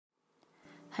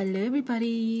Hello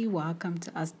everybody, welcome to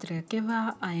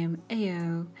Astraeakeva. I am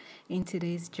Ao. In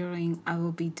today's drawing, I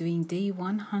will be doing day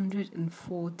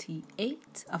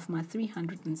 148 of my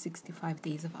 365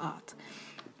 days of art.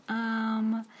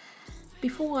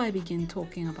 Before I begin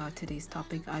talking about today's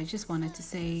topic, I just wanted to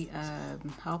say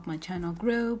help my channel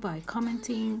grow by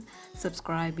commenting,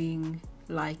 subscribing,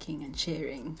 liking and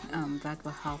sharing. That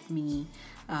will help me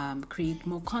create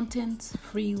more content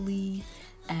freely.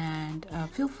 And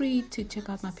feel free to check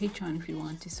out my Patreon if you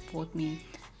want to support me,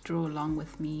 draw along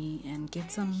with me, and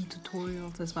get some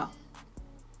tutorials as well.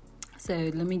 So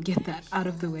let me get that out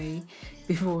of the way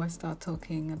before I start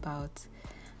talking about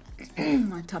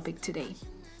my topic today.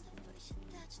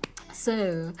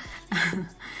 So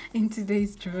in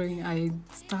today's drawing, I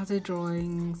started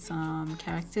drawing some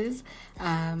characters,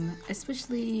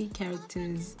 especially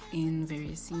characters in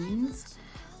various scenes.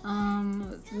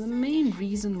 The main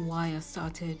reason why I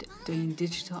started doing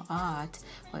digital art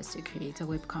was to create a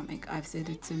webcomic. I've said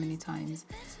it so many times,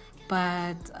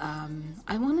 but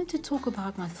I wanted to talk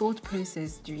about my thought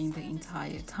process during the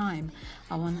entire time.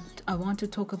 I want to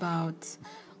talk about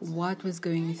what was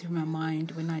going through my mind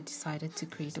when I decided to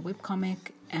create a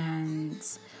webcomic, and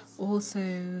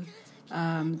also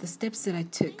the steps that I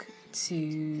took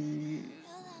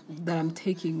that I'm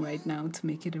taking right now to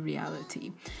make it a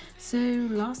reality. So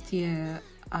last year,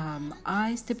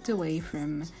 I stepped away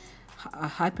from a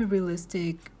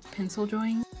hyper-realistic pencil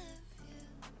drawing.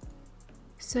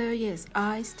 So yes,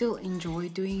 I still enjoy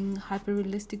doing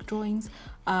hyper-realistic drawings.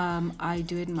 I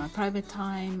do it in my private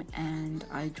time and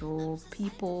I draw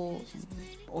people and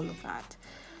all of that.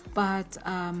 But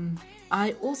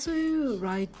I also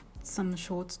write some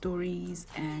short stories,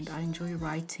 and I enjoy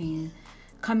writing,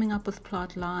 coming up with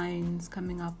plot lines,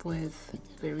 coming up with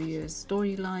various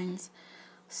storylines.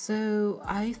 So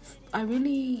I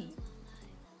really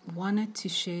wanted to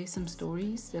share some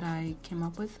stories that I came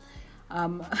up with.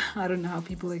 I don't know how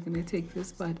people are going to take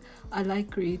this, but I like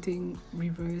creating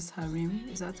reverse harem.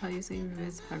 Is that how you say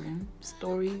reverse harem?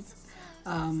 Stories.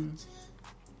 And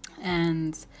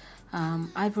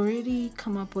I've already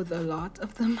come up with a lot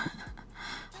of them.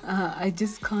 I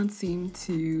just can't seem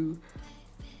to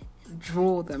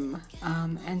draw them,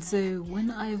 and so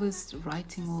when I was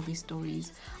writing all these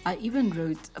stories, I even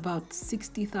wrote about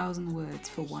 60,000 words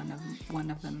for one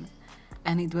of them,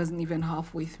 and it wasn't even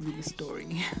halfway through the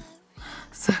story.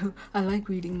 So I like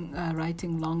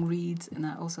writing long reads, and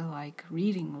I also like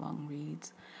reading long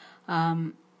reads.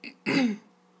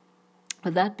 But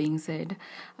that being said,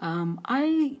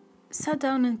 I sat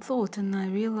down and thought, and I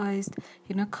realized,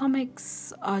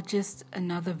 comics are just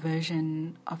another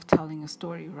version of telling a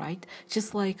story, right?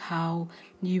 Just like how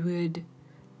you would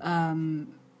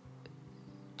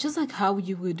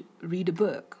read a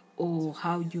book, or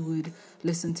how you would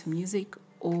listen to music,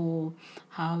 or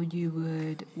how you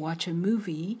would watch a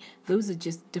movie. Those are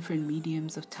just different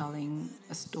mediums of telling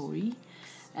a story.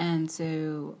 And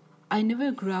so I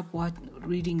never grew up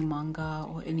reading manga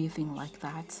or anything like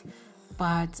that.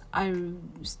 But I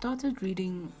started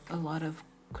reading a lot of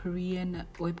Korean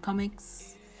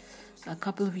webcomics a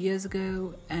couple of years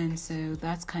ago, and so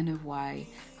that's kind of why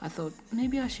I thought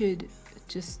maybe I should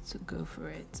just go for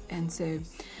it. And so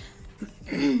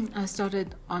I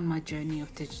started on my journey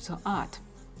of digital art.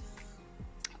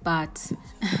 But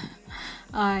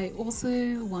I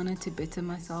also wanted to better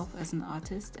myself as an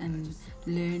artist and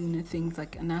learn things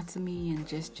like anatomy and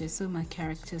gestures so my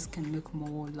characters can look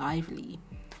more lively.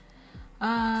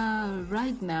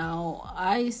 Right now,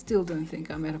 I still don't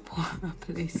think I'm at a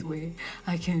place where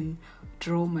I can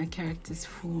draw my characters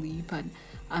fully, but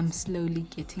I'm slowly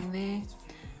getting there.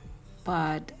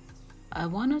 But I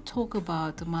want to talk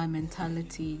about my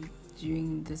mentality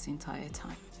during this entire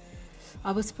time.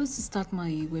 I was supposed to start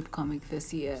my webcomic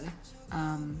this year,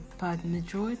 but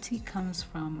majority comes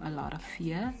from a lot of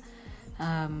fear.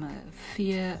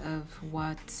 Fear of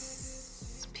what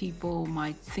people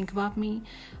might think about me,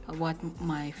 what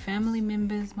my family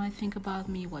members might think about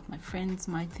me, what my friends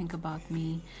might think about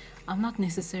me. I'm not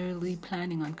necessarily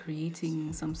planning on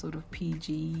creating some sort of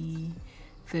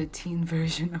PG-13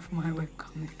 version of my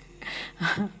webcomic.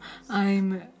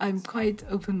 I'm quite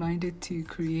open-minded to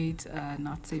create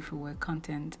not safe for work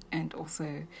content, and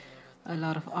also a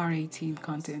lot of R18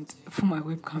 content for my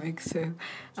webcomic. So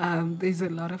there's a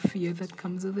lot of fear that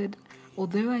comes with it.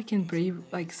 Although I can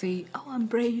say, oh, I'm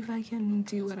brave, I can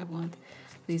do what I want,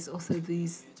 there's also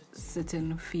these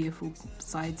certain fearful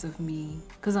sides of me,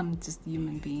 because I'm just a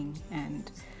human being, and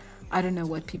I don't know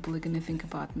what people are going to think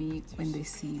about me when they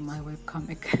see my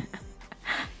webcomic.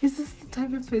 Is this the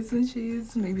type of person she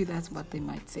is? Maybe that's what they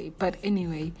might say. But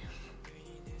anyway,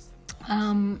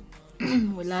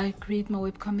 Will I create my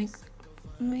webcomic?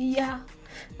 Yeah,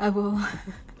 I will.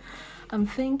 I'm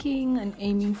thinking and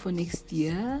aiming for next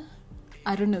year.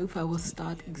 I don't know if I will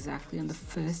start exactly on the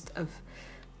 1st of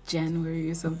January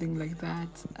or something like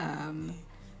that.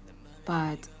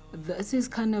 But this is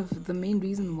kind of the main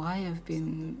reason why I've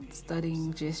been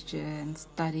studying gesture and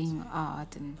studying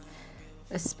art, and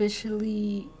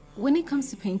especially when it comes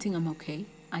to painting, I'm okay.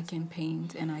 I can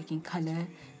paint and I can color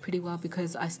pretty well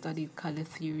because I studied color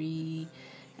theory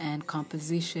and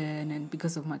composition and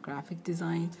because of my graphic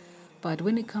design. But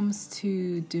when it comes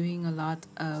to doing a lot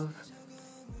of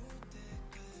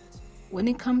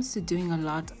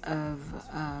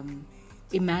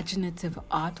imaginative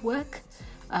artwork,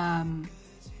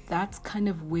 that's kind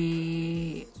of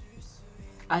where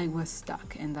I was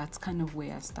stuck, and that's kind of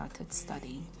where I started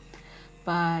studying.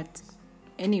 But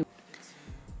anyway,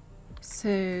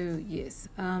 so yes,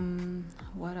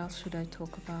 what else should I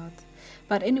talk about?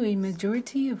 But anyway,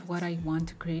 majority of what I want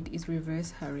to create is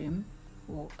reverse harem.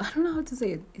 Or I don't know how to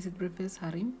say it. Is it reverse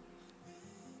harem?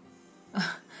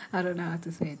 I don't know how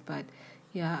to say it, but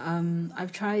yeah,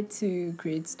 I've tried to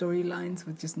create storylines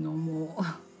with just normal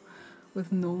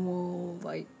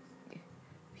like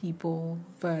people,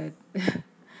 but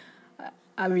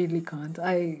I really can't.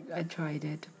 I tried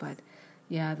it, but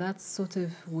yeah, that's sort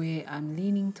of where I'm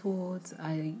leaning towards.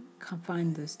 I can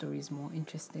find the stories more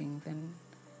interesting than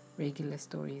regular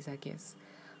stories, I guess.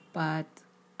 But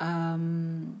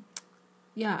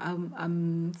yeah,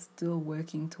 I'm still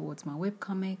working towards my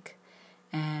webcomic,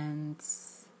 and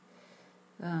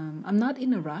I'm not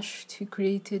in a rush to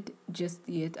create it just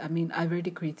yet. I mean, I've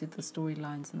already created the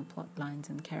storylines and the plot lines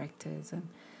and characters and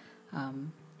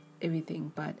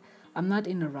everything, but I'm not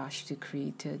in a rush to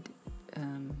create it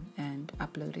and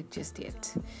upload it just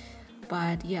yet.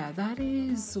 But yeah, that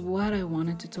is what I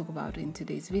wanted to talk about in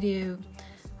today's video.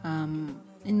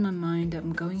 In my mind,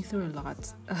 I'm going through a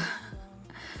lot,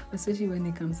 especially when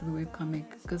it comes to the webcomic,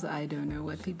 because I don't know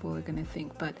what people are going to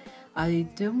think. But I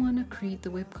don't want to create the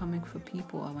webcomic for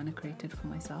people. I want to create it for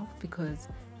myself because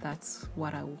that's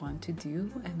what I want to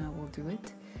do, and I will do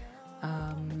it.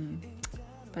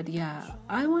 But yeah,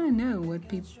 I want to know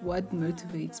what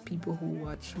motivates people who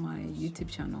watch my YouTube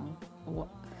channel.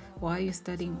 Why are you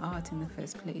studying art in the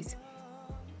first place?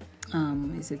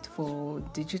 Is it for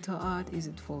digital art? Is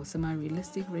it for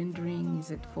semi-realistic rendering? Is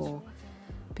it for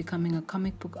becoming a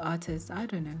comic book artist? I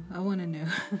don't know. I want to know.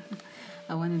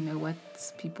 I want to know what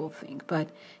people think. But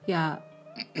yeah,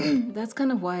 that's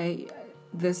kind of why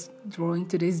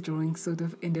today's drawing sort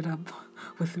of ended up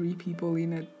with 3 people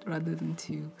in it rather than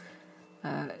 2.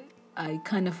 I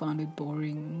kind of found it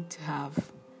boring to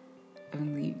have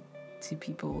only 2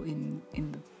 people in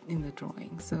the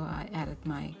drawing, so I added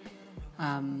my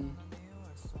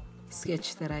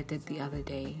sketch that I did the other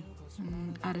day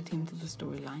and added him to the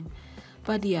storyline.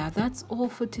 But yeah, that's all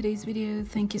for today's video.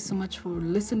 Thank you so much for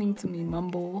listening to me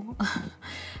mumble.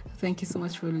 Thank you so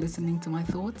much for listening to my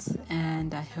thoughts,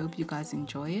 and I hope you guys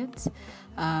enjoy it.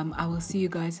 I will see you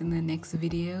guys in the next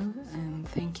video, and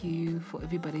thank you for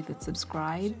everybody that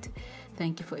subscribed.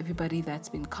 Thank you for everybody that's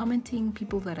been commenting,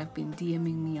 people that have been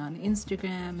DMing me on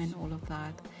Instagram and all of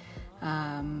that.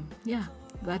 Yeah,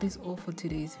 that is all for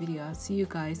today's video. I'll see you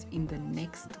guys in the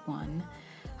next one.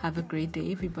 Have a great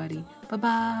day, everybody.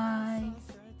 Bye-bye.